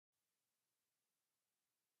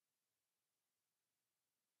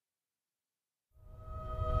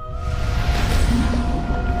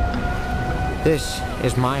This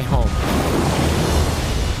is my home.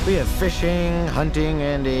 We have fishing, hunting,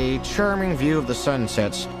 and a charming view of the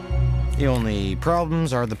sunsets. The only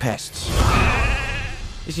problems are the pests.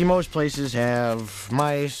 You see, most places have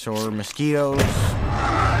mice or mosquitoes.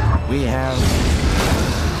 We have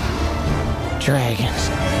dragons.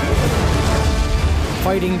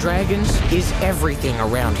 Fighting dragons is everything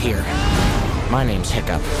around here. My name's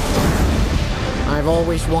Hiccup. I've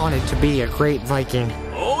always wanted to be a great Viking.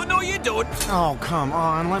 Oh, no, you don't. Oh, come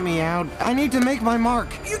on, let me out. I need to make my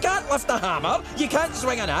mark. You can't lift a hammer, you can't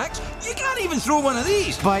swing an axe, you can't even throw one of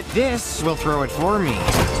these. But this will throw it for me.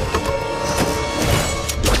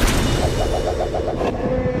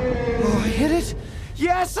 Oh, I hit it!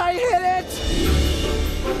 Yes, I hit it!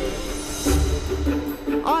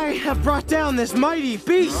 I have brought down this mighty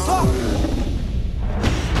beast! Oh.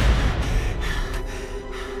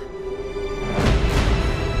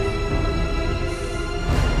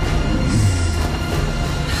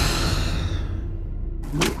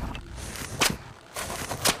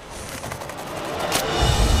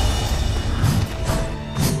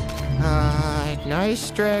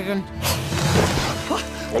 Nice, dragon.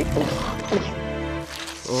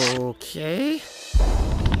 Okay.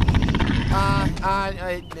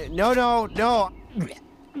 No.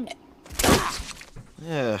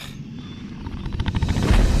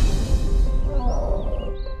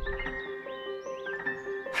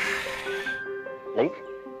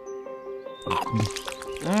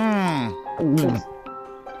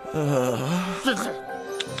 Ugh.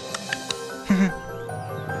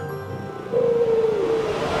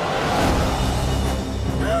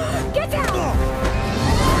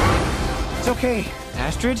 It's okay,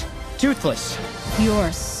 Astrid. Toothless.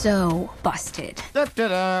 You're so busted.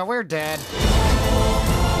 We're dead.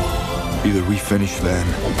 Either we finish them,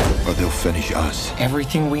 or they'll finish us.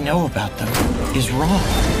 Everything we know about them is wrong.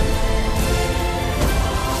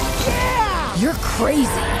 Yeah! You're crazy.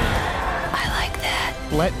 I like that.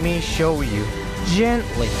 Let me show you.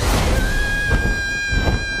 Gently.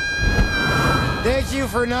 Thank you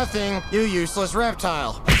for nothing, you useless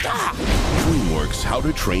reptile. Dreamworks How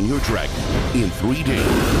to Train Your Dragon in 3D.